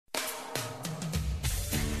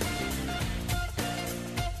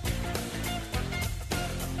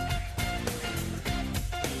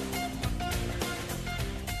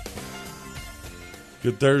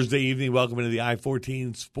Good Thursday evening. Welcome into the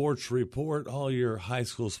I-14 Sports Report. All your high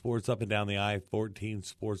school sports up and down the I-14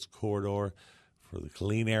 Sports Corridor for the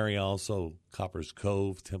Killeen area. Also, Copper's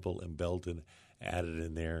Cove, Temple, and Belton added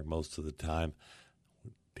in there most of the time.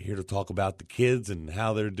 Here to talk about the kids and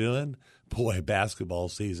how they're doing. Boy, basketball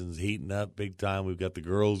season's heating up big time. We've got the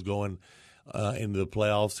girls going into the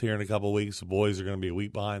playoffs here in a couple of weeks. The boys are going to be a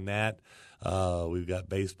week behind that. We've got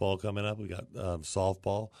baseball coming up. We've got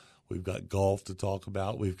softball. We've got golf to talk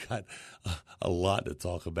about. We've got a lot to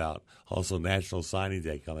talk about. Also, National Signing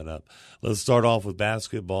Day coming up. Let's start off with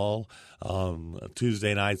basketball.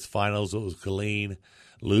 Tuesday night's finals, it was Killeen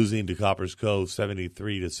losing to Copper's Cove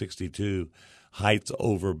 73-62. Heights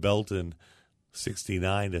over Belton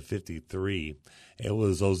 69-53. It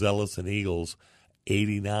was those Ellison Eagles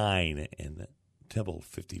 89 and Temple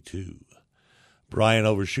 52. Bryan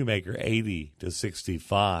over Shoemaker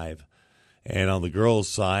 80-65. And on the girls'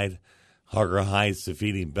 side, Harker Heights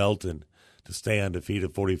defeating Belton to stay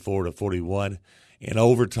undefeated 44-41. In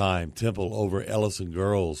overtime, Temple over Ellison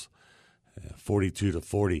girls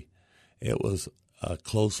 42-40. It was a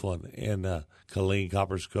close one in Killeen,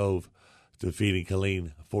 Copper's Cove defeating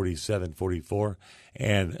Killeen 47-44.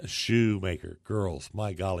 And Shoemaker girls,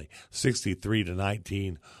 my golly,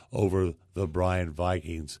 63-19 over the Bryan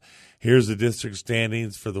Vikings. Here's the district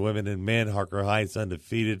standings for the women and men. Harker Heights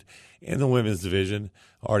undefeated in the women's division,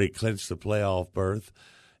 already clinched the playoff berth,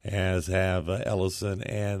 as have Ellison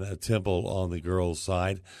and Temple on the girls'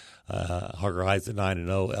 side. Harker Heights at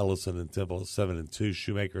 9-0, Ellison and Temple at 7-2,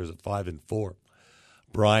 Shoemaker is at 5-4,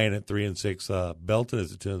 Bryan at 3-6, Belton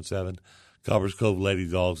is at 2-7, Copper's Cove Lady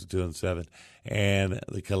Dogs at 2-7, and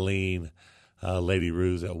the Killeen Lady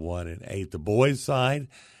Roos at 1-8. The boys' side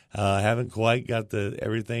haven't quite got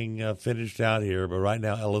everything finished out here, but right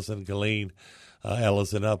now Ellison and Killeen.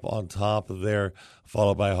 Ellison up on top of there,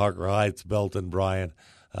 followed by Harker Heights, Belton, Bryan,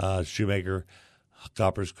 Shoemaker,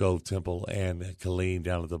 Copper's Cove, Temple, and Killeen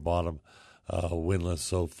down at the bottom, winless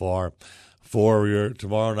so far. For your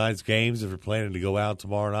tomorrow night's games, if you're planning to go out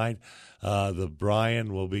tomorrow night, the Bryan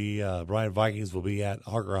Vikings will be at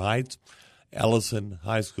Harker Heights. Ellison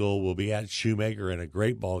High School will be at Shoemaker in a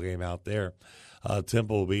great ball game out there.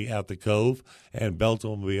 Temple will be at the Cove, and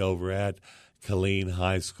Belton will be over at Killeen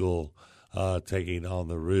High School. Taking on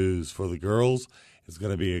the Roos. For the girls, it's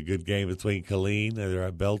going to be a good game between Killeen, they're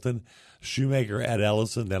at Belton, Shoemaker at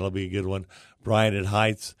Ellison, that'll be a good one. Bryan at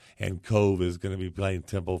Heights, and Cove is going to be playing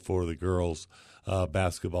Temple for the girls'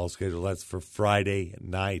 basketball schedule. That's for Friday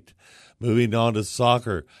night. Moving on to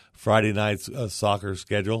soccer. Friday night's soccer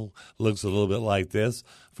schedule looks a little bit like this.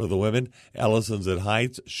 For the women, Ellison's at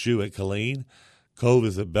Heights, Shoe at Killeen, Cove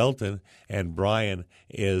is at Belton, and Bryan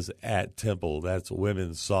is at Temple. That's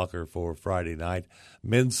women's soccer for Friday night.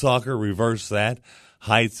 Men's soccer, reverse that.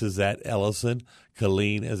 Heights is at Ellison,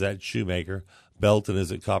 Killeen is at Shoemaker, Belton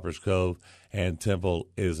is at Copper's Cove, and Temple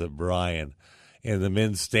is at Bryan. In the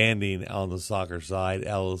men's standing on the soccer side,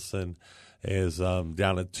 Ellison is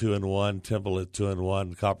down at 2-1, Temple at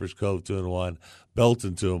 2-1, Copper's Cove 2-1,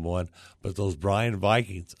 Belton 2-1. But those Bryan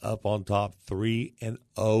Vikings up on top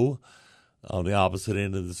 3-0. On the opposite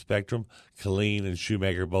end of the spectrum, Killeen and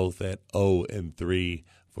Shoemaker both at 0-3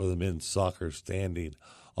 for the men's soccer standing.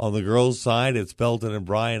 On the girls' side, it's Belton and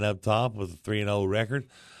Bryan up top with a 3-0 record.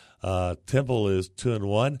 Temple is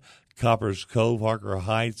 2-1. Copper's Cove, Harker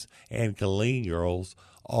Heights, and Killeen girls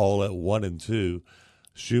all at 1-2.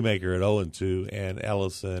 Shoemaker at 0-2, and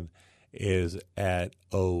Ellison is at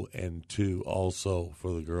 0-2 also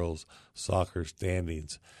for the girls' soccer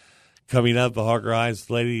standings. Coming up, the Harker Heights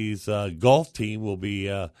ladies golf team will be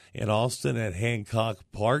in Austin at Hancock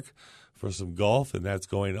Park for some golf, and that's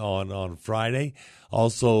going on Friday.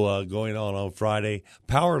 Also going on Friday,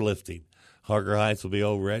 powerlifting. Harker Heights will be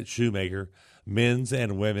over at Shoemaker. Men's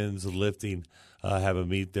and women's lifting have a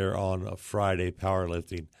meet there on Friday,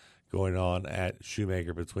 powerlifting going on at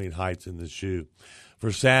Shoemaker between Heights and the Shoe.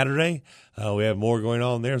 For Saturday, we have more going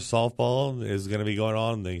on there. Softball is going to be going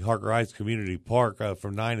on in the Harker Heights Community Park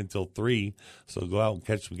from 9 until 3. So go out and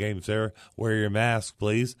catch some games there. Wear your mask,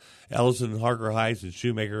 please. Ellison, Harker Heights, and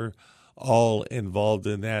Shoemaker all involved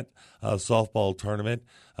in that softball tournament.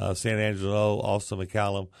 San Angelo, also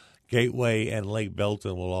McCallum, Gateway, and Lake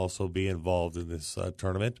Belton will also be involved in this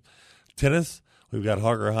tournament. Tennis, we've got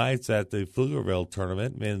Harker Heights at the Pflugerville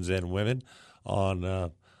tournament, men's and women,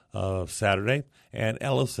 on Saturday, and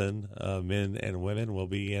Ellison, men and women, will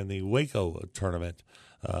be in the Waco tournament,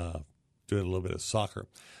 doing a little bit of soccer.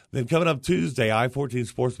 Then coming up Tuesday, I-14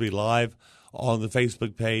 Sports will be live on the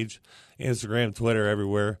Facebook page, Instagram, Twitter,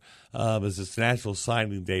 everywhere. It's National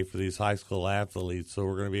Signing Day for these high school athletes. So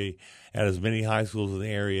we're going to be at as many high schools in the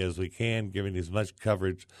area as we can, giving as much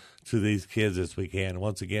coverage to these kids as we can.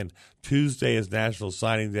 Once again, Tuesday is National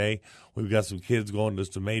Signing Day. We've got some kids going to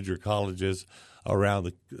some major colleges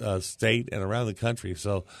around the state and around the country.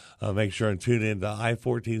 So make sure and tune in to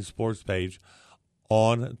I-14 Sports page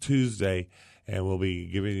on Tuesday, and we'll be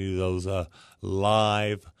giving you those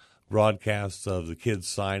live broadcasts of the kids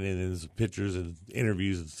signing and some pictures and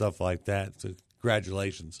interviews and stuff like that. So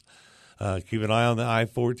congratulations. Keep an eye on the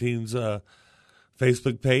I-14's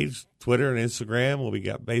Facebook page, Twitter, and Instagram. We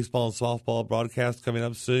got baseball and softball broadcasts coming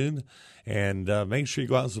up soon. And make sure you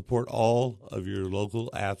go out and support all of your local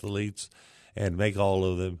athletes and make all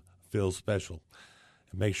of them feel special.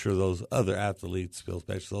 And make sure those other athletes feel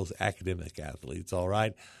special, those academic athletes, all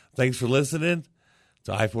right? Thanks for listening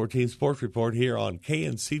to I-14 Sports Report here on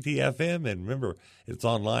KNCT-FM. And remember, it's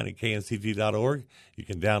online at knct.org. You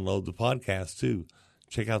can download the podcast, too.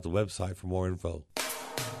 Check out the website for more info.